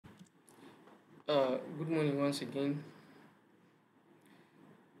Good morning once again.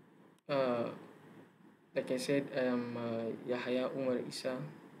 Uh, like I said, I am Yahaya Umar Isa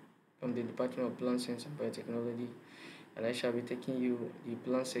from the Department of Plant Science and Biotechnology, and I shall be taking you the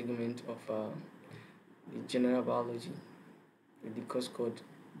plant segment of the general biology with the course code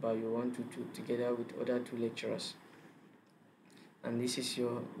BIO122 together with other two lecturers. And this is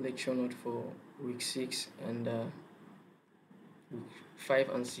your lecture note for week 6 and week 5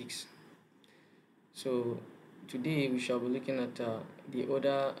 and 6. So today we shall be looking at the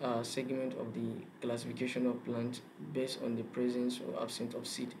other segment of the classification of plants based on the presence or absence of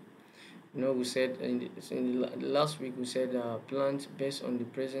seed. We said in the last week we said plants based on the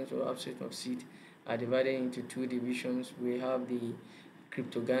presence or absence of seed are divided into two divisions. We have the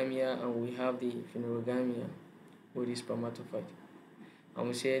cryptogamia and we have the phenerogamia, or the spermatophyte. And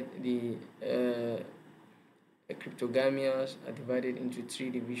we said the cryptogamias are divided into three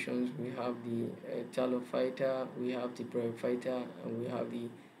divisions. We have the talophyta, we have the bryophyta, and we have the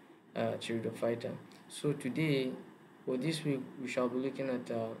chirodophyta. So today, or this week, we shall be looking at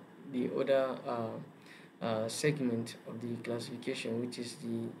the other segment of the classification, which is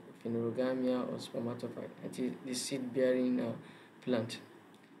the phenerogamia or spermatophyte, that is the seed-bearing plant.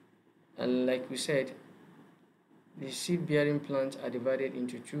 And like we said, the seed-bearing plants are divided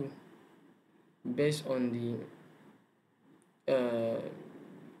into two based on the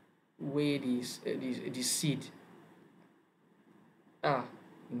way the seed are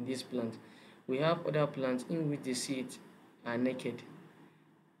in this plant. We have other plants in which the seeds are naked,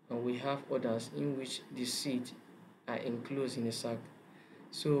 and we have others in which the seeds are enclosed in a sac.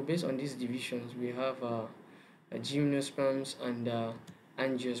 So based on these divisions, we have gymnosperms and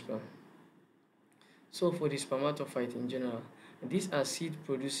angiosperm. So for the spermatophyte in general, these are seed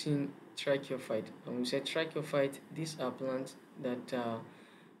producing tracheophyte, and we said tracheophyte, these are plants that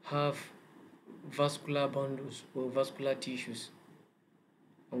have vascular bundles or vascular tissues.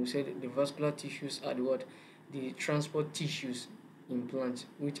 And we said the vascular tissues are the transport tissues in plants,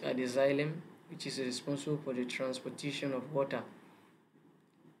 which are the xylem, which is responsible for the transportation of water,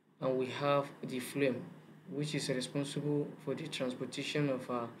 and we have the phloem, which is responsible for the transportation of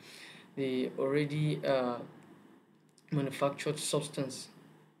the already manufactured substance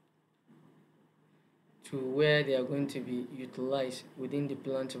to where they are going to be utilized within the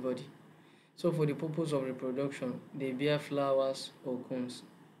plant body. So for the purpose of reproduction, they bear flowers or cones.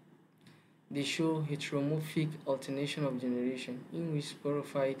 They show heteromorphic alternation of generation, in which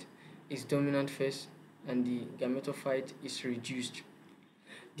sporophyte is dominant first and the gametophyte is reduced.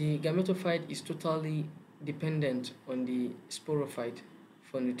 The gametophyte is totally dependent on the sporophyte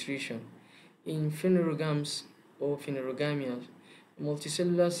for nutrition. In phanerogams or phanerogamias,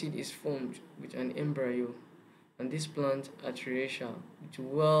 multicellular seed is formed with an embryo, and this plant are terrestrial with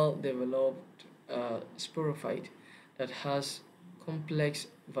well-developed sporophyte that has complex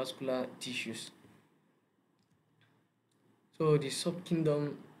vascular tissues. So the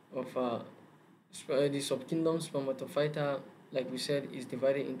subkingdom spermatophyta, like we said, is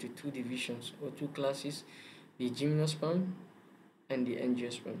divided into two divisions or two classes: the gymnosperm and the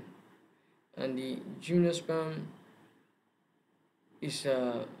angiosperm. And the gymnosperm is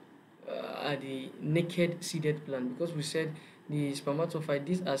are the naked seeded plant, because we said the spermatophyte,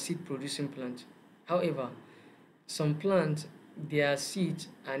 these are seed producing plants. However, some plants, their seeds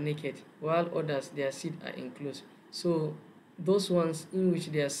are naked, while others, their seeds are enclosed. So those ones in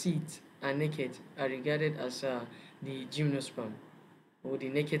which their seeds are naked are regarded as the gymnosperm, or the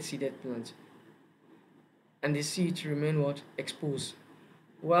naked seeded plant, and the seeds remain exposed,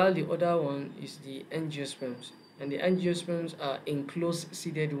 while the other one is the angiosperms, and the angiosperms are enclosed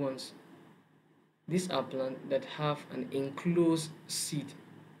seeded ones. These are plants that have an enclosed seed.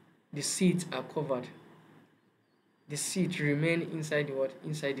 The seeds are covered. The seeds remain inside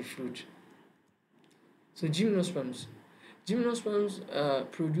inside the fruit. So gymnosperms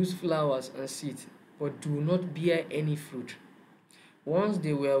produce flowers and seeds, but do not bear any fruit. Once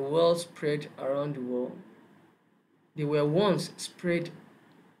they were well spread around the world, they were once spread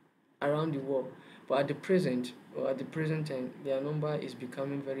around the world, but at the present time, their number is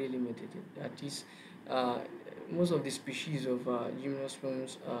becoming very limited. That is, uh, most of the species of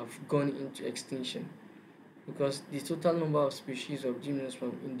gymnosperms have gone into extinction, because the total number of species of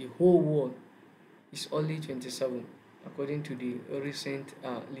gymnosperm in the whole world is only 27, according to the recent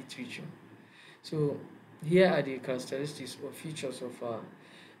literature. So here are the characteristics or features of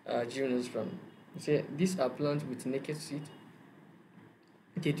gymnosperm. Say these are plants with naked seed.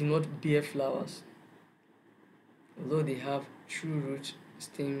 They do not bear flowers, although they have true roots,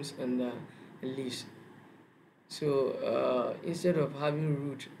 stems, and leaves. So instead of having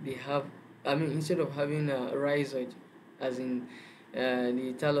root, they have I mean, instead of having a rhizoid, as in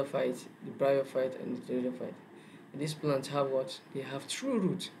the talophyte, the bryophyte, and the pteridophyte, these plants have what? They have true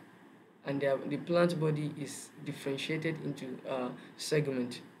root, and the plant body is differentiated into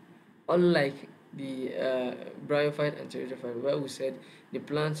segment, unlike the bryophyte and pteridophyte, where we said the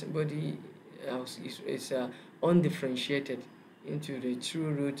plant body is undifferentiated into the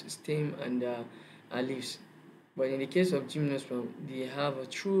true root, stem, and leaves. But in the case of gymnosperm, they have a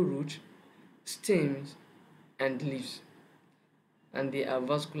true root, stems, and leaves, and they are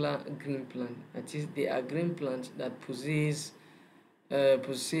vascular green plant. That is, they are green plants that possess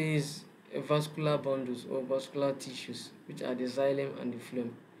vascular bundles or vascular tissues, which are the xylem and the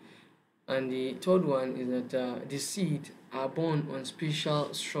phloem. And the third one is that the seed are born on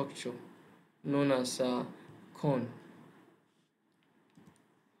special structure known as corn.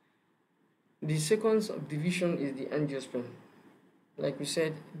 The second subdivision is the angiosperm. Like we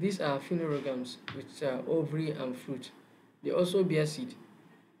said, these are phenerogams with ovary and fruit. They also bear seed,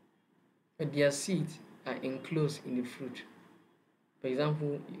 but their seeds are enclosed in the fruit. For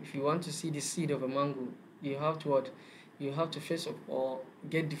example, if you want to see the seed of a mango, you have to what? You have to first of all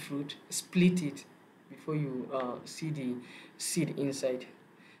get the fruit, split it before you see the seed inside.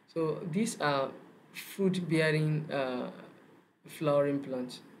 So these are fruit-bearing flowering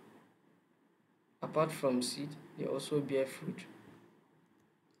plants. Apart from seed, they also bear fruit.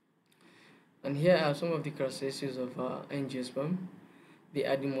 And here are some of the characteristics of angiosperm. They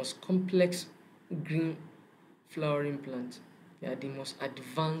are the most complex green flowering plant. They are the most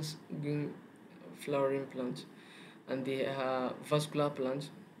advanced green flowering plant, and they are vascular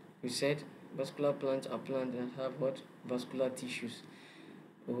plants. We said vascular plants are plants that have what? Vascular tissues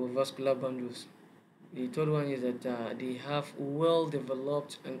or vascular bundles. The third one is that they have well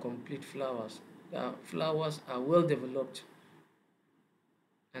developed and complete flowers. The flowers are well developed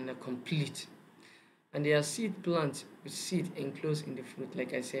and are complete. And they are seed plants with seed enclosed in the fruit.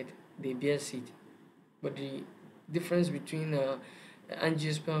 Like I said, they bear seed. But the difference between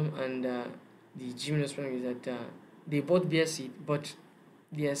angiosperm and the gymnosperm is that they both bear seed, but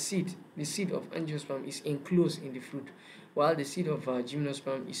their seed, the seed of angiosperm, is enclosed in the fruit, while the seed of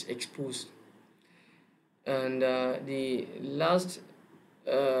gymnosperm is exposed. And the last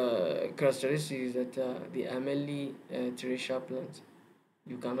characteristic is that the mainly terrestrial plants.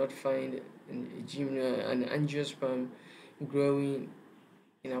 You cannot find an angiosperm growing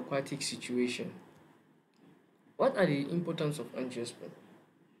in aquatic situation. What are the importance of angiosperm?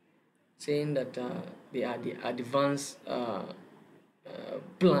 Saying that they are the advanced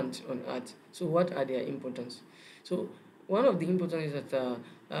plant on earth. So what are their importance? So one of the importance is that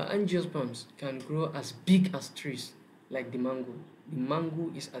angiosperms can grow as big as trees, like the mango. The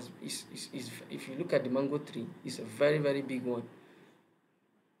mango is if you look at the mango tree, it's a very, very big one.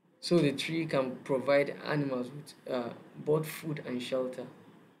 So the tree can provide animals with both food and shelter.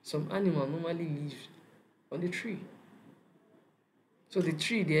 Some animal normally live on the tree. So the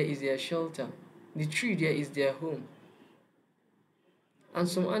tree there is their shelter. The tree there is their home. And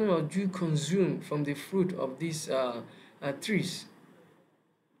some animals do consume from the fruit of these trees.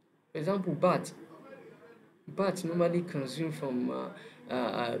 For example, bats. Bats normally consume from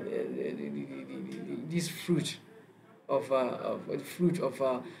this fruit of a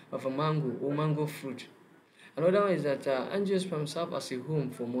mango or mango fruit. Another one is that angiosperms serve as a home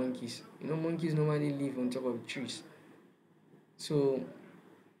for monkeys. You know, monkeys normally live on top of trees. So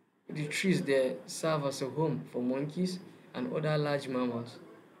the trees there serve as a home for monkeys and other large mammals.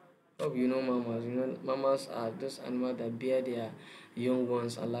 Hope you know mammals. You know, mammals are those animals that bear their young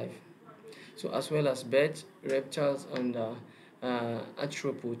ones alive. So as well as birds, reptiles, and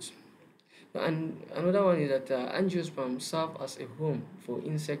arthropods. And another one is that angiosperms serve as a home for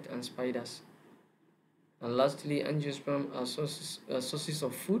insects and spiders. And lastly, angiosperms are sources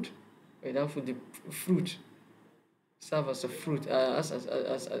of food. For example, the fruit serve as a fruit as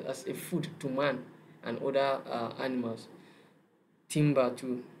a food to man and other animals. Timber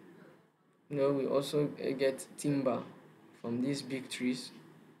too. You know, we also get timber from these big trees.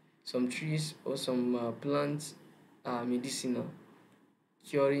 Some trees or some plants are medicinal,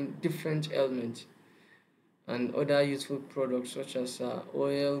 curing different ailments, and other useful products such as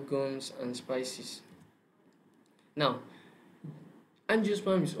oil, gums, and spices. Now,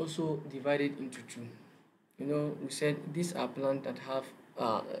 angiosperm is also divided into two. You know, we said these are plants that have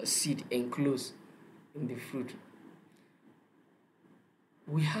seed enclosed in the fruit.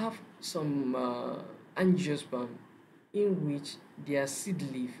 We have some angiosperm in which their seed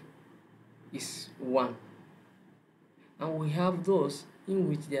leaf is one, and we have those in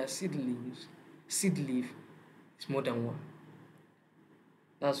which their seed leaf is more than one.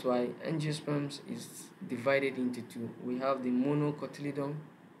 That's why angiosperms is divided into two. We have the monocotyledon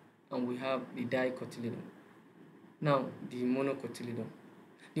and we have the dicotyledon. Now, the monocotyledon.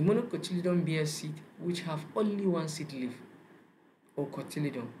 The monocotyledon bears seed which have only one seed leaf or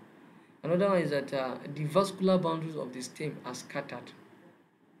cotyledon. Another one is that the vascular boundaries of the stem are scattered.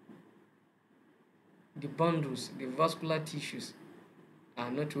 The bundles, the vascular tissues are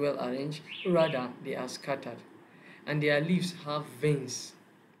not well arranged, rather they are scattered. And their leaves have veins.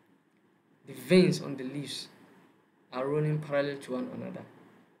 The veins on the leaves are running parallel to one another.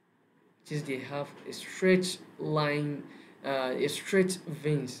 It is they have a straight line, a straight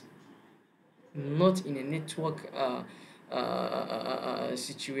veins, not in a network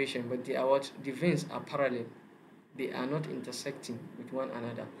situation, but they are what the veins are parallel. They are not intersecting with one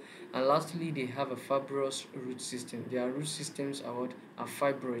another. And lastly, they have a fibrous root system. Their root systems are what are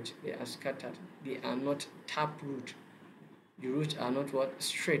fibroid. They are scattered. They are not tap root. The roots are not what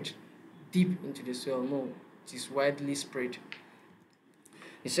straight deep into the soil. No, it is widely spread.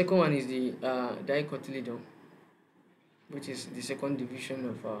 The second one is the dicotyledon, which is the second division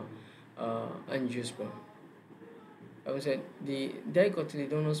of angiosperm. I would say the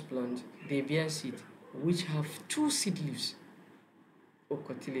dicotyledonous plant, they bear seed which have two seed leaves or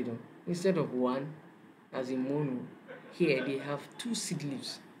cotyledon instead of one as in mono. Here they have two seed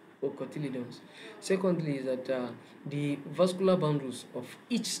leaves or cotyledons. Secondly is that the vascular bundles of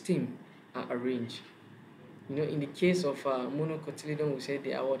each stem are arranged. In the case of monocotyledon, we say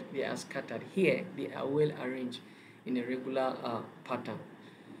they are what they are scattered. Here they are well arranged in a regular pattern.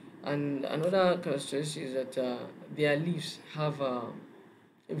 And another characteristic is that their leaves have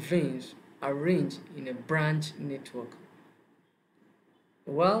veins arranged in a branch network.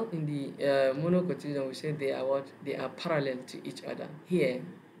 While in the monocotyledon, we say they are what they are parallel to each other. Here,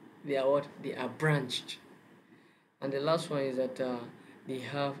 they are what they are branched. And the last one is that they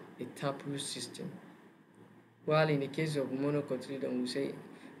have a taproot system. While in the case of monocotyledon, we say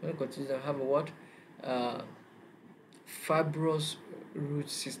monocotyledon have a what fibrous root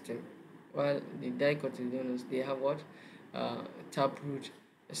system, while the dicotyledonous they have what taproot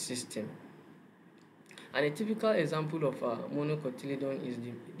system. And a typical example of monocotyledon is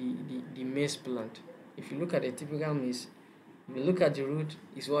the maize plant. If you look at a typical maize, if you look at the root,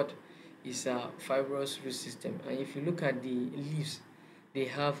 is what is a fibrous root system, and if you look at the leaves, they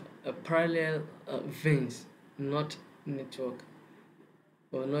have a parallel veins, not network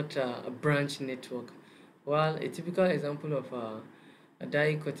or not a branch network. While a typical example of a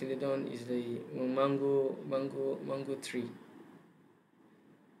dicotyledon is the mango tree.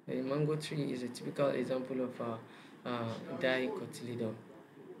 The mango tree is a typical example of dicotyledon.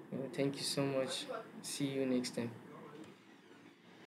 Thank you so much. See you next time.